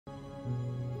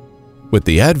With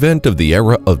the advent of the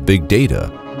era of big data,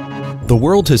 the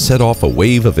world has set off a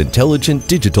wave of intelligent,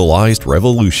 digitalized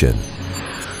revolution.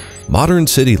 Modern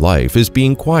city life is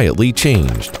being quietly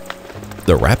changed.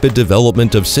 The rapid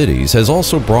development of cities has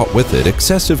also brought with it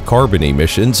excessive carbon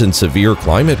emissions and severe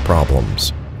climate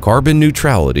problems. Carbon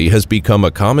neutrality has become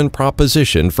a common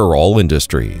proposition for all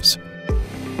industries.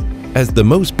 As the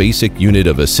most basic unit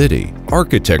of a city,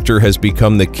 architecture has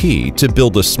become the key to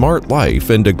build a smart life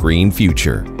and a green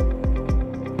future.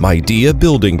 Midea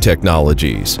building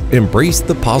technologies embrace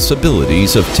the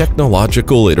possibilities of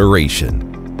technological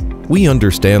iteration. We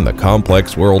understand the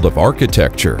complex world of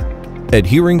architecture,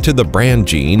 adhering to the brand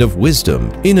gene of wisdom,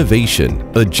 innovation,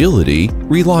 agility,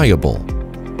 reliable.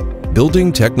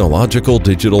 Building technological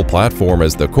digital platform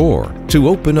as the core to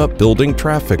open up building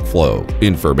traffic flow,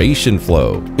 information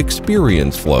flow,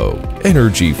 experience flow,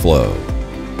 energy flow.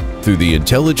 Through the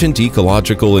intelligent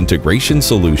ecological integration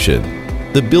solution,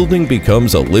 the building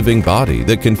becomes a living body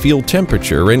that can feel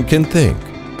temperature and can think.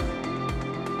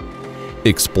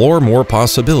 Explore more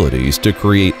possibilities to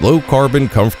create low-carbon,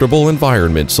 comfortable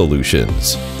environment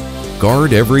solutions.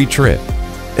 Guard every trip.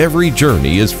 Every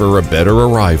journey is for a better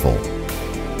arrival.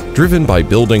 Driven by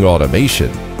building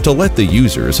automation to let the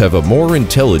users have a more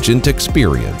intelligent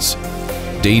experience.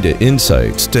 Data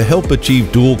insights to help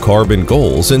achieve dual carbon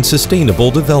goals and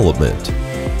sustainable development.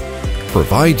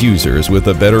 Provide users with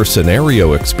a better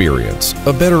scenario experience,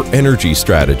 a better energy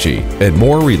strategy, and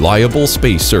more reliable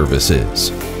space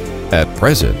services. At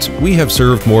present, we have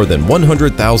served more than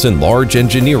 100,000 large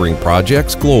engineering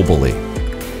projects globally.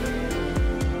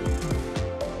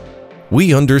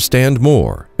 We understand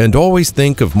more and always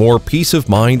think of more peace of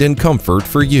mind and comfort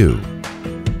for you.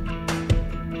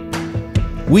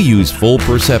 We use full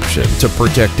perception to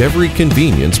protect every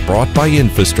convenience brought by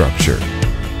infrastructure.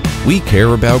 We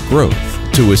care about growth.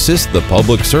 To assist the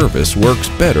public service works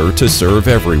better to serve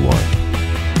everyone.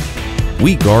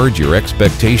 We guard your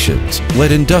expectations.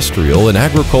 Let industrial and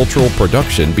agricultural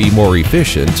production be more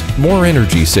efficient, more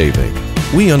energy saving.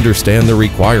 We understand the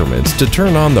requirements to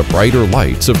turn on the brighter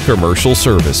lights of commercial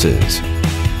services.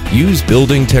 Use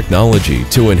building technology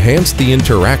to enhance the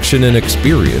interaction and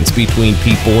experience between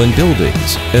people and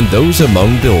buildings and those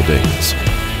among buildings.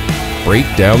 Break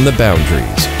down the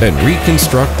boundaries and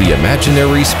reconstruct the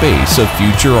imaginary space of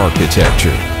future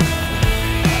architecture.